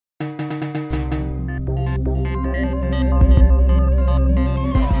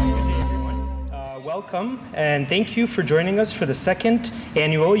Welcome, and thank you for joining us for the second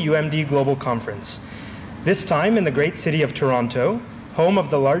annual UMD Global Conference. This time in the great city of Toronto, home of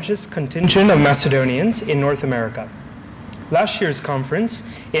the largest contingent of Macedonians in North America. Last year's conference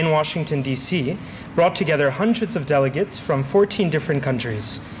in Washington, D.C. brought together hundreds of delegates from 14 different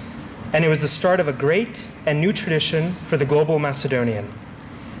countries, and it was the start of a great and new tradition for the global Macedonian.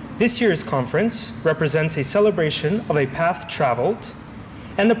 This year's conference represents a celebration of a path traveled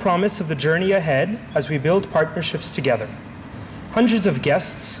and the promise of the journey ahead as we build partnerships together. Hundreds of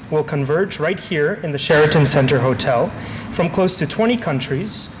guests will converge right here in the Sheraton Center Hotel from close to 20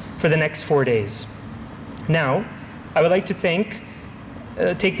 countries for the next 4 days. Now, I would like to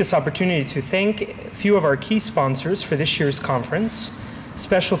take this opportunity to thank a few of our key sponsors for this year's conference.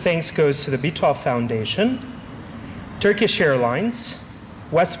 Special thanks goes to the Bitov Foundation, Turkish Airlines,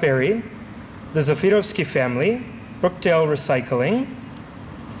 Westbury, the Zafirovsky family, Brookdale Recycling,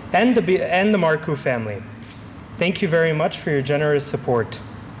 and the Marku family. Thank you very much for your generous support.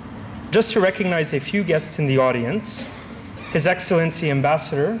 Just to recognize a few guests in the audience, His Excellency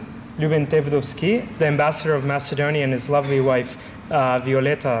Ambassador Ljuben Tevdovski, the Ambassador of Macedonia, and his lovely wife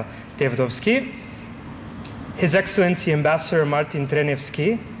Violeta Tevdovski, His Excellency Ambassador Martin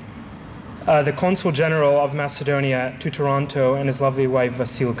Trenevski, the Consul General of Macedonia to Toronto, and his lovely wife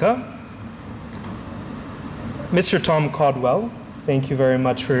Vasilka, Mr. Tom Caldwell, thank you very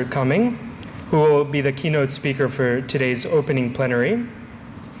much for coming, who will be the keynote speaker for today's opening plenary.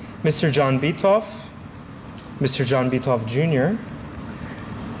 Mr. John Bitov, Mr. John Bitov Jr.,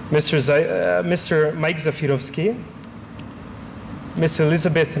 Mr. Mike Zafirovsky, Ms.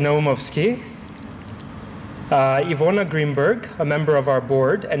 Elizabeth Naumovsky, Ivona Greenberg, a member of our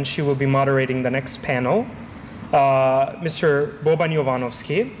board, and she will be moderating the next panel, Mr. Boban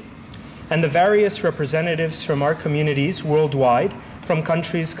Jovanovski, and the various representatives from our communities worldwide, from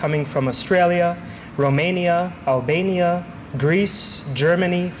countries coming from Australia, Romania, Albania, Greece,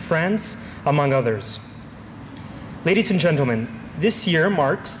 Germany, France, among others. Ladies and gentlemen, this year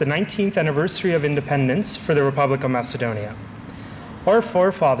marks the 19th anniversary of independence for the Republic of Macedonia. Our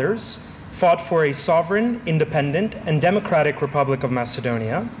forefathers fought for a sovereign, independent, and democratic Republic of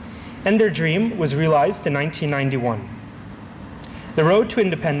Macedonia, and their dream was realized in 1991. The road to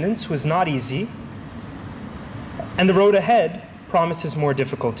independence was not easy, and the road ahead promises more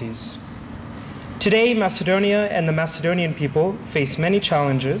difficulties. Today, Macedonia and the Macedonian people face many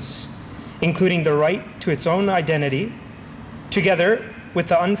challenges, including the right to its own identity, together with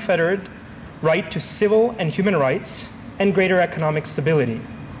the unfettered right to civil and human rights and greater economic stability.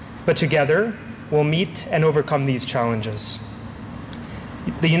 But together, we'll meet and overcome these challenges.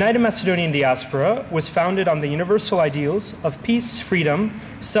 The United Macedonian Diaspora was founded on the universal ideals of peace, freedom,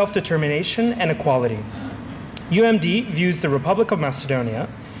 self-determination, and equality. UMD views the Republic of Macedonia,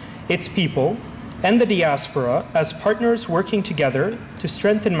 its people, and the diaspora as partners working together to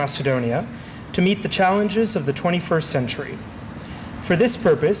strengthen Macedonia to meet the challenges of the 21st century. For this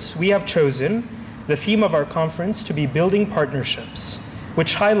purpose, we have chosen the theme of our conference to be Building Partnerships,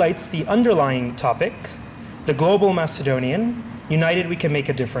 which highlights the underlying topic, the global Macedonian. United, we can make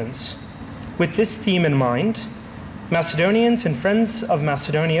a difference. With this theme in mind, Macedonians and friends of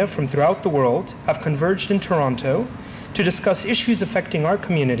Macedonia from throughout the world have converged in Toronto to discuss issues affecting our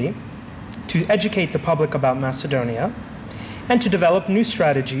community, to educate the public about Macedonia, and to develop new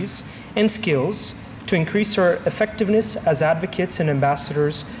strategies and skills to increase our effectiveness as advocates and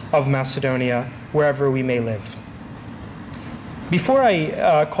ambassadors of Macedonia wherever we may live. Before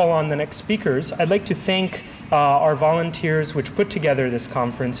I call on the next speakers, I'd like to thank our volunteers which put together this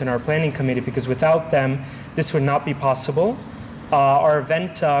conference and our planning committee, because without them, this would not be possible. Our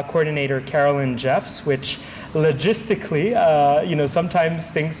event coordinator, Carolyn Jeffs, which logistically,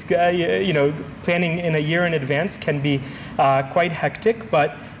 sometimes things, planning in a year in advance can be quite hectic,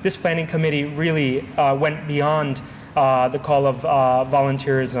 but this planning committee really went beyond the call of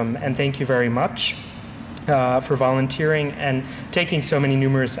volunteerism, and thank you very much for volunteering and taking so many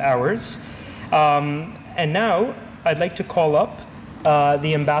numerous hours. And now, I'd like to call up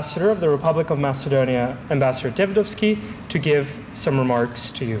the Ambassador of the Republic of Macedonia, Ambassador Tevdovski, to give some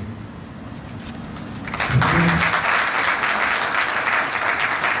remarks to you.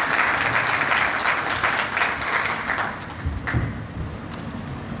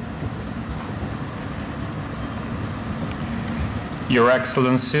 Your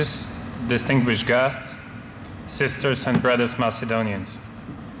Excellencies, distinguished guests, sisters and brothers Macedonians.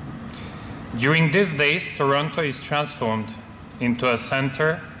 During these days, Toronto is transformed into a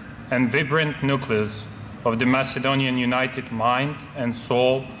center and vibrant nucleus of the Macedonian united mind and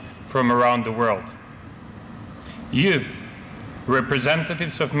soul from around the world. You,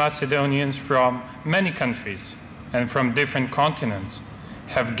 representatives of Macedonians from many countries and from different continents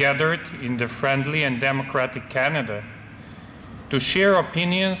have gathered in the friendly and democratic Canada to share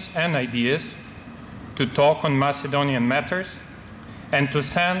opinions and ideas, to talk on Macedonian matters, and to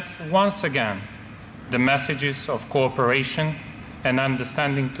send once again the messages of cooperation and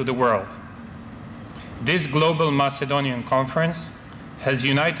understanding to the world. This Global Macedonian Conference has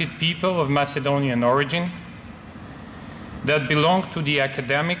united people of Macedonian origin that belong to the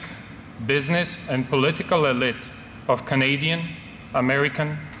academic, business, and political elite of Canadian,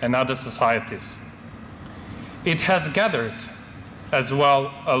 American, and other societies. It has gathered as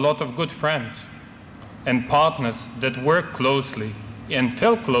well a lot of good friends and partners that work closely and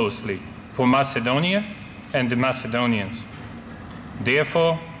feel closely for Macedonia and the Macedonians.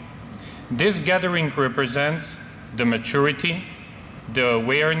 Therefore, this gathering represents the maturity, the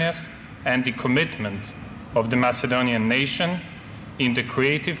awareness, and the commitment of the Macedonian nation in the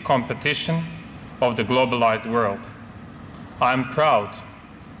creative competition of the globalized world. I am proud,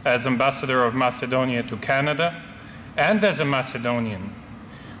 as Ambassador of Macedonia to Canada and as a Macedonian,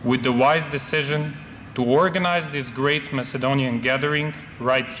 with the wise decision to organize this great Macedonian gathering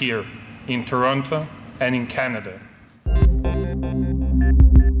right here in Toronto and in Canada.